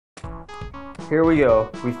Here we go.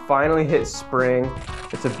 We finally hit spring.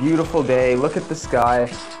 It's a beautiful day. Look at the sky.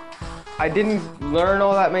 I didn't learn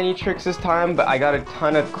all that many tricks this time, but I got a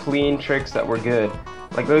ton of clean tricks that were good.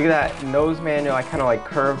 Like, look at that nose manual. I kind of like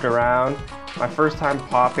curved around. My first time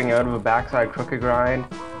popping out of a backside crooked grind.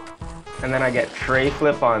 And then I get tray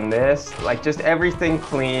flip on this. Like, just everything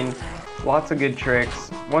clean. Lots of good tricks.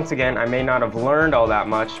 Once again, I may not have learned all that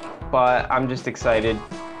much, but I'm just excited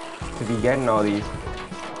to be getting all these.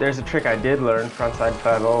 There's a trick I did learn, frontside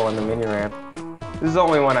 5-0 on the mini ramp. This is the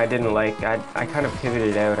only one I didn't like. I kind of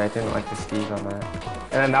pivoted out. I didn't like the skis on that.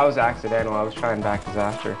 And then that was accidental. I was trying back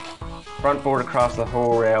disaster. Front board across the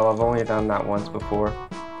whole rail. I've only done that once before.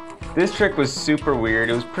 This trick was super weird.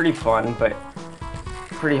 It was pretty fun, but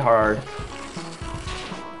pretty hard.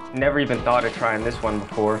 Never even thought of trying this one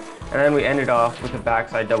before. And then we ended off with a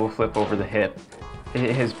backside double flip over the hip.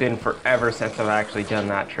 It has been forever since I've actually done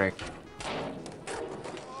that trick.